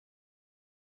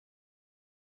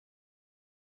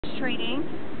concentrating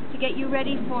to get you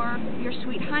ready for your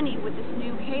sweet honey with this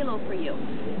new halo for you.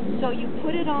 So you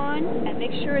put it on and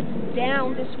make sure it's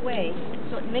down this way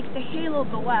so it makes the halo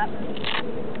go up,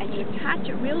 and you attach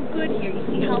it real good here. You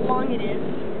see how long it is.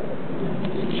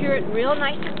 Secure it real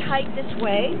nice and tight this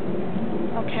way,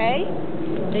 okay?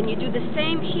 Then you do the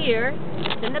same here.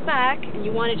 It's in the back, and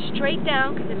you want it straight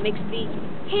down because it makes the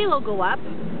halo go up.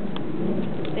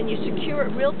 Then you secure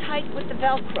it real tight with the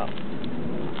Velcro.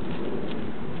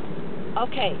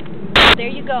 Okay, there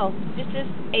you go. This is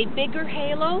a bigger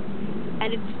halo,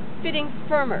 and it's fitting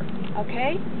firmer,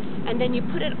 okay? And then you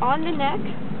put it on the neck.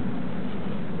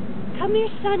 Come here,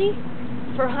 Sunny,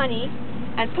 for honey,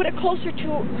 and put it closer to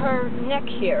her neck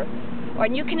here.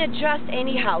 And you can adjust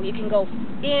anyhow. You can go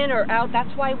in or out.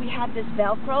 That's why we have this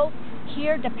Velcro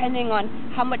here, depending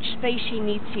on how much space she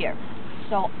needs here.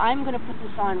 So I'm going to put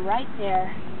this on right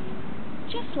there,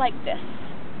 just like this,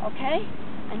 okay?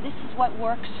 And this is what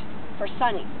works for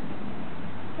Sunny.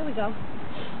 Here we go.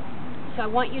 So I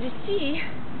want you to see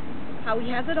how he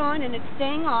has it on, and it's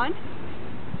staying on.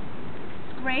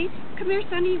 Great. Come here,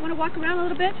 Sunny. You want to walk around a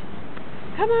little bit?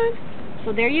 Come on.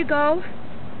 So there you go.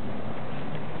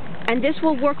 And this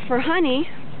will work for honey.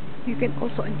 You can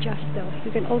also adjust though.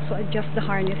 You can also adjust the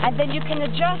harness. And then you can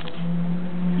adjust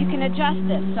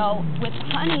this. So with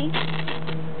honey,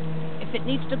 if it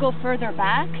needs to go further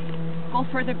back, go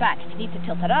further back. If you need to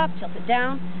tilt it up, tilt it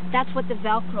down, that's what the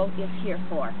Velcro is here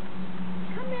for.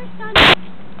 Come here, Sunny.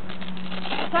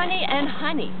 Sunny and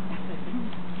honey.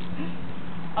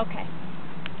 Okay.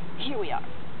 Here we are.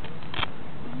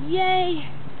 Yay!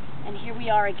 And here we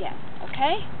are again,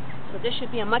 okay? So this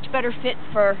should be a much better fit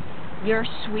for your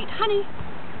sweet honey.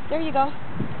 There you go.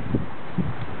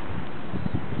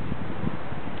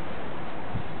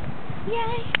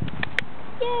 Yay!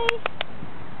 Yay!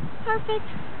 Perfect.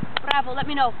 Bravo, let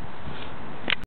me know.